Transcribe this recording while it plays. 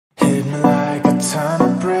like a ton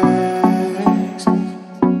of bricks.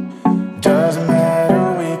 Doesn't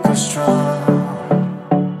matter weak or strong.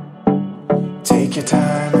 Take your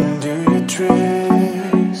time and do your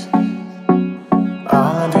tricks.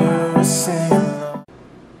 All I do is sing along.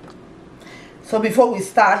 So before we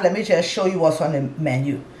start, let me just show you what's on the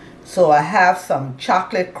menu. So I have some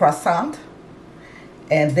chocolate croissant,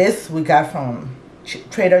 and this we got from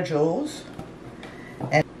Trader Joe's,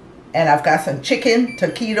 and I've got some chicken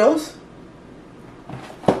taquitos.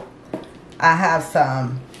 I have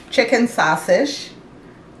some chicken sausage.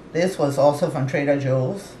 This was also from Trader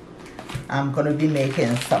Joe's. I'm going to be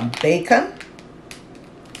making some bacon.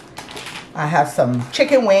 I have some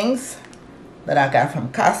chicken wings that I got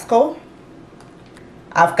from Costco.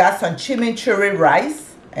 I've got some chimichurri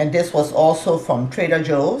rice, and this was also from Trader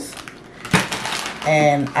Joe's.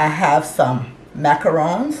 And I have some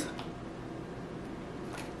macarons.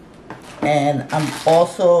 And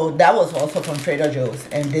that was also from Trader Joe's.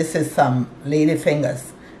 And this is some lady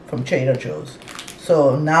fingers from Trader Joe's.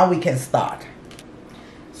 So now we can start.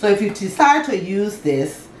 So if you decide to use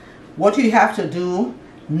this, what you have to do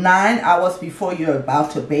 9 hours before you're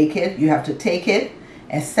about to bake it, you have to take it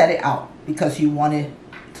and set it out because you want it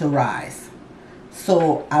to rise.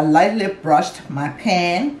 So I lightly brushed my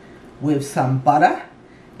pan with some butter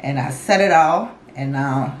and I set it out, and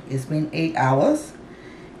now it's been 8 hours.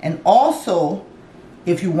 And also,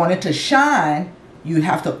 if you want it to shine, you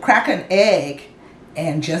have to crack an egg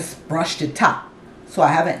and just brush the top. So I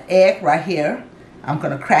have an egg right here. I'm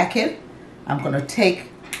going to crack it. I'm going to take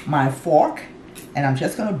my fork and I'm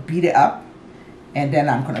just going to beat it up. And then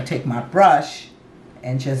I'm going to take my brush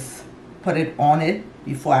and just put it on it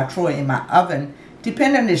before I throw it in my oven.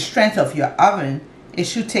 Depending on the strength of your oven, it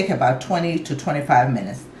should take about 20 to 25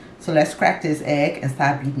 minutes. So let's crack this egg and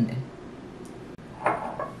start beating it.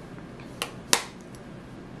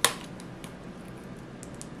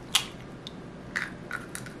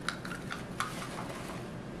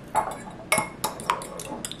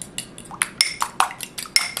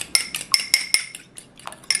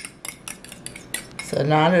 So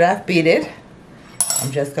now that I've beat it,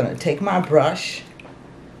 I'm just going to take my brush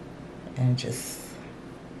and just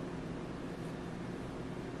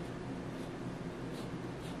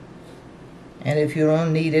and if you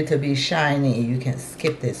don't need it to be shiny, you can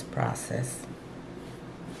skip this process.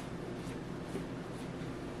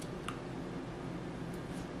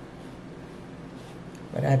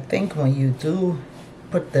 But I think when you do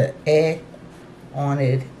put the egg on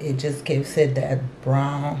it, it just gives it that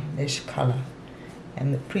brownish color.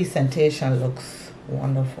 And the presentation looks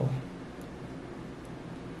wonderful.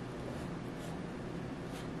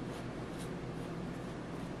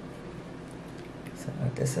 So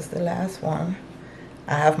this is the last one.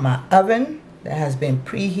 I have my oven that has been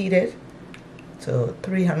preheated to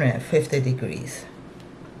 350 degrees.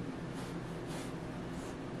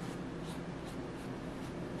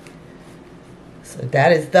 So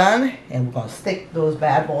that is done, and we're going to stick those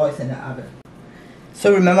bad boys in the oven.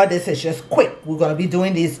 So remember, this is just quick. We're going to be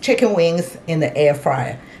doing these chicken wings in the air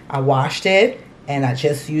fryer. I washed it and I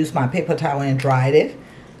just used my paper towel and dried it.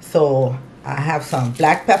 So I have some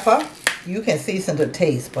black pepper. You can season to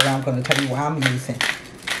taste, but I'm going to tell you what I'm using.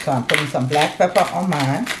 So I'm putting some black pepper on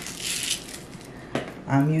mine.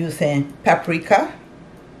 I'm using paprika.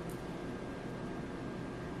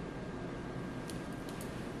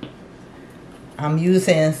 I'm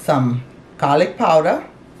using some garlic powder.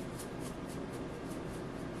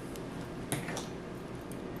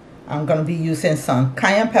 I'm going to be using some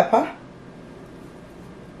cayenne pepper.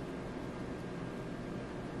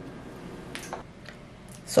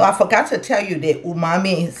 So I forgot to tell you the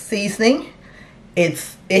umami seasoning.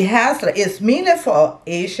 It's mainly for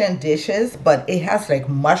Asian dishes, but it has like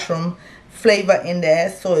mushroom flavor in there.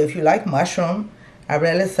 So if you like mushroom, I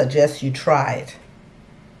really suggest you try it.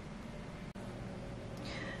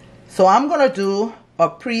 So I'm going to do a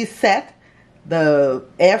preset. The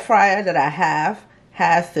air fryer that I have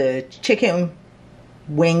has the chicken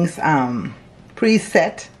wings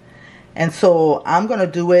preset, and so I'm going to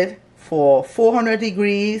do it for 400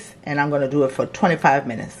 degrees and I'm going to do it for 25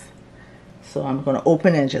 minutes. So I'm going to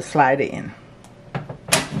open and just slide it in.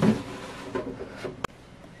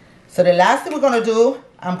 So the last thing we're going to do,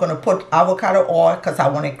 I'm going to put avocado oil because I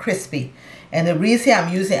want it crispy. And the reason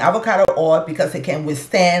I'm using avocado oil because it can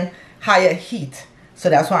withstand higher heat. So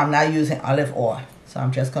that's why I'm not using olive oil. So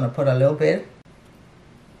I'm just going to put a little bit.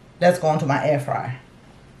 Let's go into my air fryer.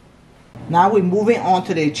 Now we're moving on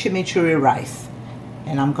to the chimichurri rice.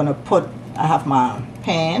 And I'm going to put, I have my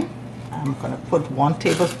pan. I'm going to put 1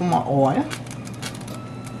 tablespoon of oil.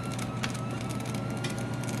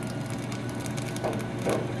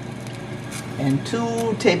 and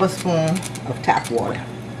 2 tablespoons of tap water.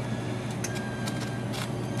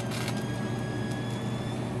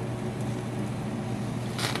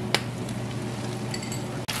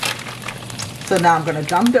 So now I'm going to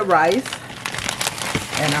dump the rice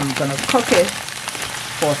and I'm going to cook it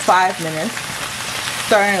for 5 minutes,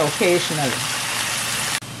 stirring occasionally.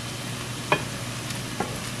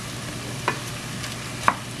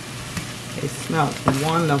 It smells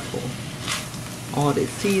wonderful. All the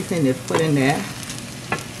seasoning is put in there,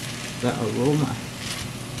 the aroma.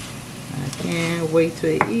 I can't wait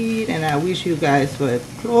to eat, and I wish you guys were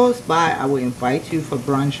close by. I will invite you for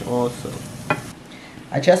brunch also.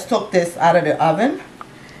 I just took this out of the oven,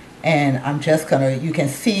 and I'm just gonna, you can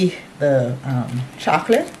see the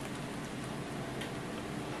chocolate,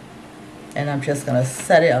 and I'm just gonna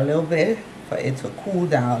set it a little bit for it to cool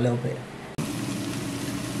down a little bit.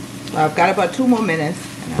 Well, I've got about 2 more minutes,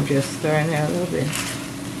 and I'm just stirring it a little bit.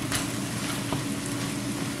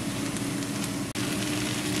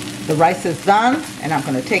 The rice is done, and I'm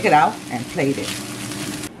gonna take it out and plate it.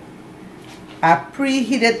 I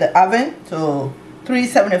preheated the oven to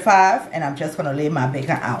 375, and I'm just gonna lay my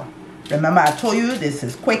bacon out. Remember, I told you this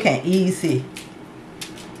is quick and easy.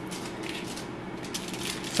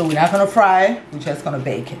 So we're not gonna fry it, we're just gonna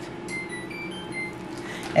bake it.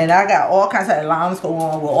 And I got all kinds of alarms going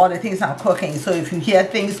on with all the things I'm cooking. So if you hear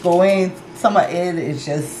things going, some of it is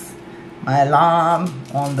just my alarm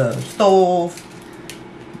on the stove,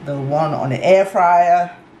 the one on the air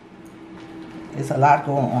fryer. There's a lot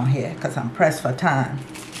going on here because I'm pressed for time.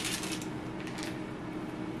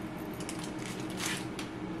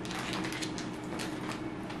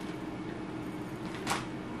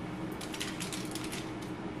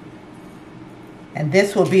 And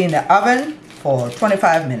this will be in the oven for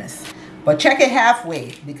 25 minutes. But check it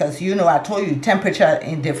halfway, because you know I told you temperature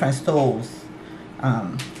in different stoves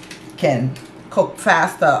can cook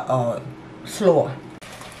faster or slower.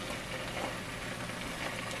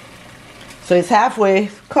 So it's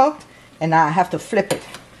halfway cooked, and now I have to flip it.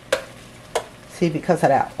 See, because of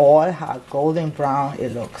that oil, how golden brown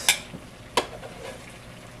it looks.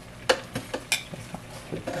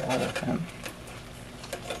 Flip all of them.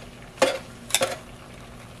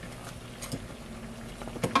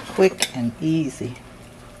 Quick and easy.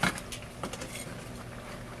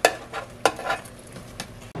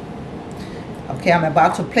 Okay, I'm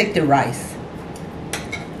about to plate the rice.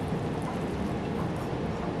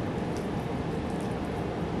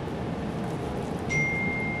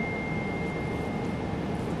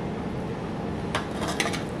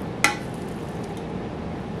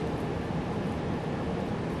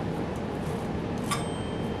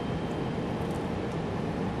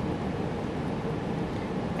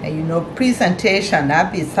 And you know, presentation,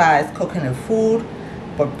 not besides cooking the food,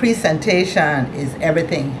 but presentation is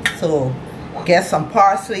everything. So get some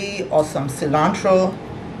parsley or some cilantro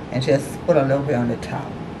and just put a little bit on the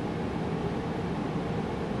top.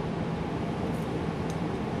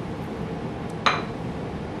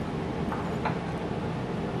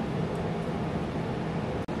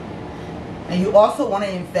 And you also want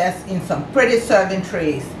to invest in some pretty serving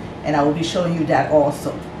trays, and I will be showing you that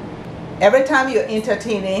also. Every time you're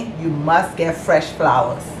entertaining, you must get fresh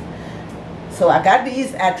flowers. So I got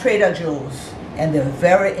these at Trader Joe's, and they're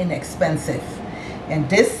very inexpensive. And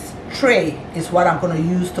this tray is what I'm going to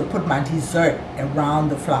use to put my dessert around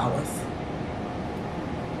the flowers.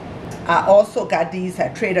 I also got these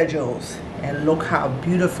at Trader Joe's, and look how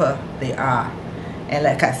beautiful they are. And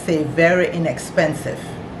like I say, very inexpensive.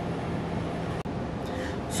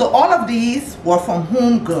 So all of these were from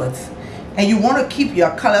Home Goods. And you want to keep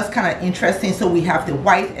your colors kind of interesting, so we have the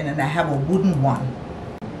white, and then I have a wooden one.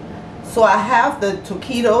 So I have the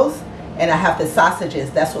taquitos and I have the sausages.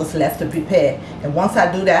 That's what's left to prepare. And once I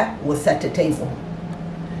do that, we'll set the table.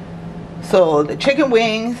 So the chicken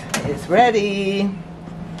wings is ready.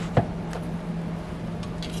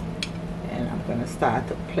 And I'm going to start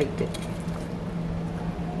to plate it.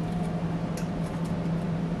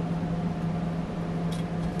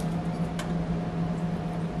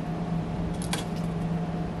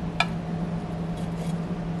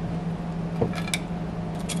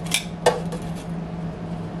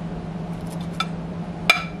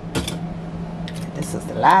 This is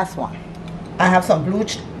the last one. I have some blue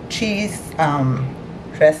cheese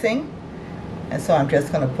dressing, and so I'm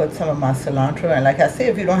just going to put some of my cilantro. And like I say,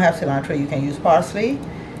 if you don't have cilantro, you can use parsley.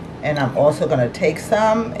 And I'm also going to take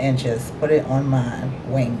some and just put it on my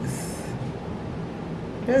wings,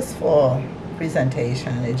 just for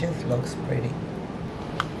presentation. It just looks pretty.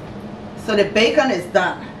 So the bacon is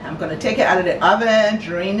done. I'm going to take it out of the oven,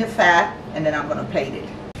 drain the fat, and then I'm going to plate it.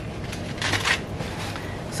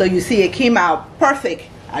 So you see it came out perfect.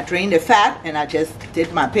 I drained the fat and I just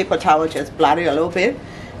did my paper towel, just blotted a little bit.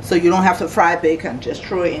 So you don't have to fry bacon, just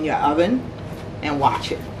throw it in your oven and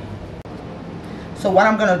watch it. So what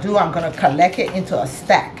I'm gonna do, I'm gonna collect it into a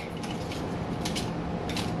stack.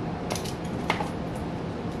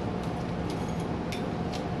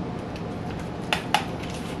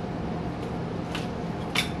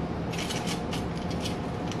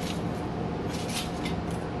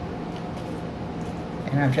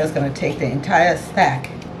 And I'm just going to take the entire stack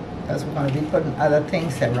because we're going to be putting other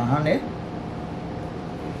things around it.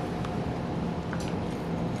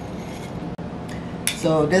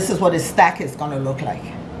 So this is what the stack is going to look like.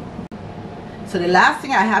 So the last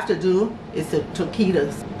thing I have to do is the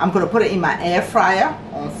taquitos. I'm going to put it in my air fryer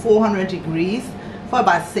on 400 degrees for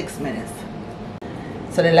about 6 minutes.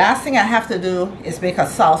 So the last thing I have to do is make a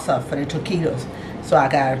salsa for the taquitos. So I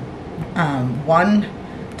got 1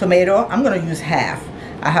 tomato. I'm going to use half.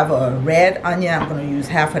 I have a red onion, I'm going to use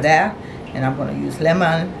half of that, and I'm going to use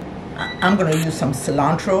lemon. I'm going to use some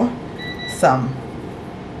cilantro, some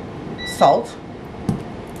salt,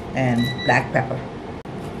 and black pepper.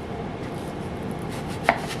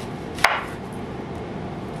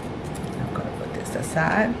 I'm going to put this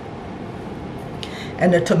aside.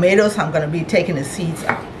 And the tomatoes, I'm going to be taking the seeds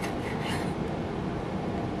out.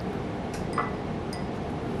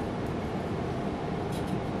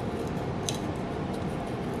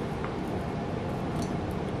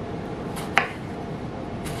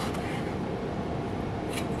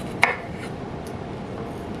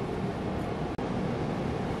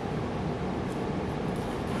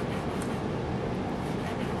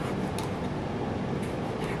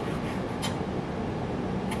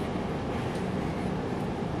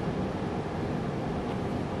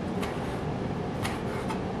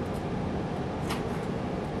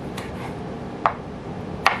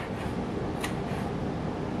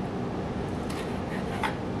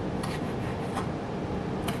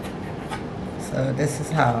 So this is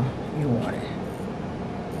how you want it.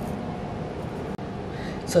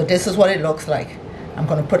 So this is what it looks like. I'm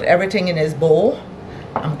going to put everything in this bowl.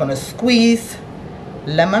 I'm going to squeeze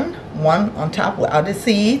lemon, 1 on top without the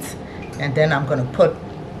seeds, and then I'm going to put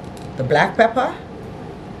the black pepper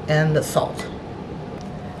and the salt.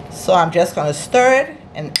 So I'm just going to stir it,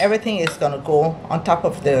 and everything is going to go on top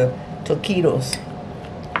of the taquitos.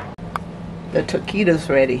 The taquitos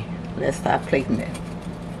ready. Let's start plating it.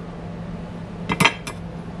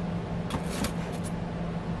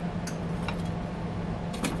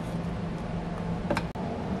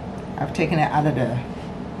 I've taken it out of the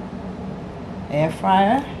air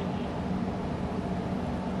fryer.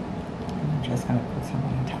 I'm just going to put some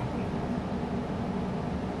on top.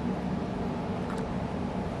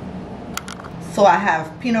 So I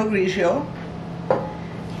have Pinot Grigio,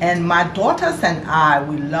 and my daughters and I,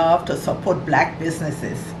 we love to support black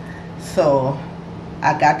businesses. So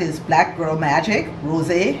I got this Black Girl Magic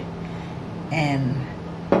Rosé, and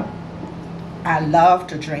I love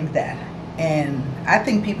to drink that. And I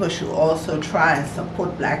think people should also try and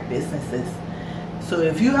support black businesses. So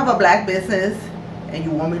if you have a black business and you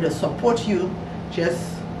want me to support you,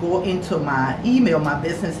 just go into my email, my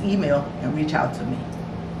business email, and reach out to me.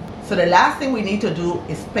 So the last thing we need to do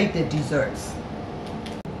is plate the desserts.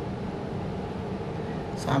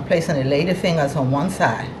 So I'm placing the lady fingers on one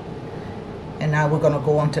side, and now we're going to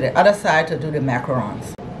go on to the other side to do the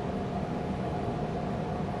macarons.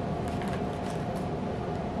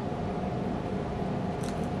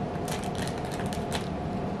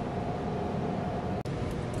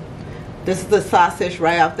 This is the sausage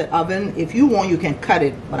right out the oven. If you want, you can cut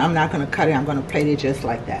it, but I'm not going to cut it. I'm going to plate it just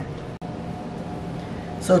like that.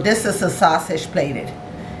 So this is the sausage plated.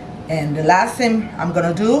 And the last thing I'm going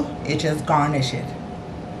to do is just garnish it.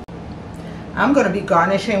 I'm going to be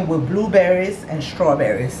garnishing with blueberries and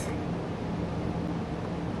strawberries.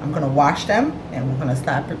 I'm going to wash them, and we're going to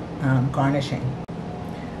start garnishing.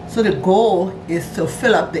 So the goal is to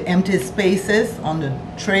fill up the empty spaces on the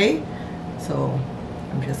tray. So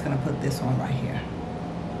I'm just going to put this one right here.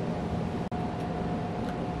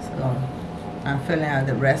 So I'm filling out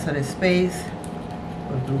the rest of the space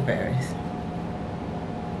with blueberries.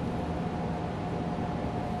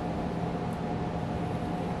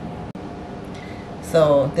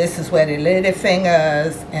 So this is where the lady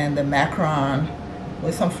fingers and the macaron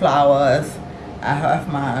with some flowers. I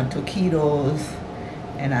have my taquitos,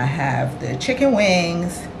 and I have the chicken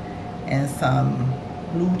wings and some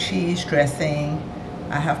blue cheese dressing.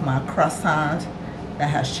 I have my croissant that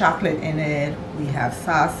has chocolate in it. We have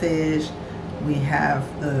sausage. We have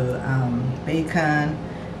the bacon,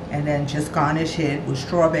 and then just garnish it with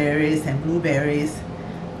strawberries and blueberries.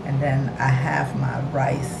 And then I have my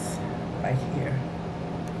rice right here.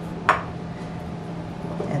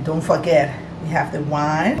 And don't forget, we have the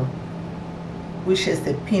wine, which is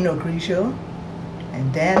the Pinot Grigio.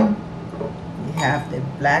 And then we have the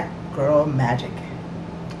Black Girl Magic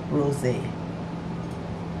Rosé.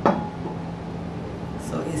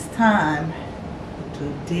 So it's time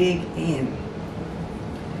to dig in.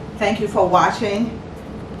 Thank you for watching.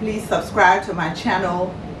 Please subscribe to my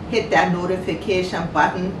channel. Hit that notification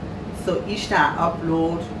button so each time I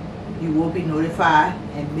upload, you will be notified,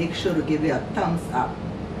 and make sure to give it a thumbs up.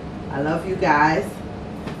 I love you guys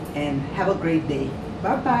and have a great day.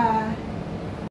 Bye bye.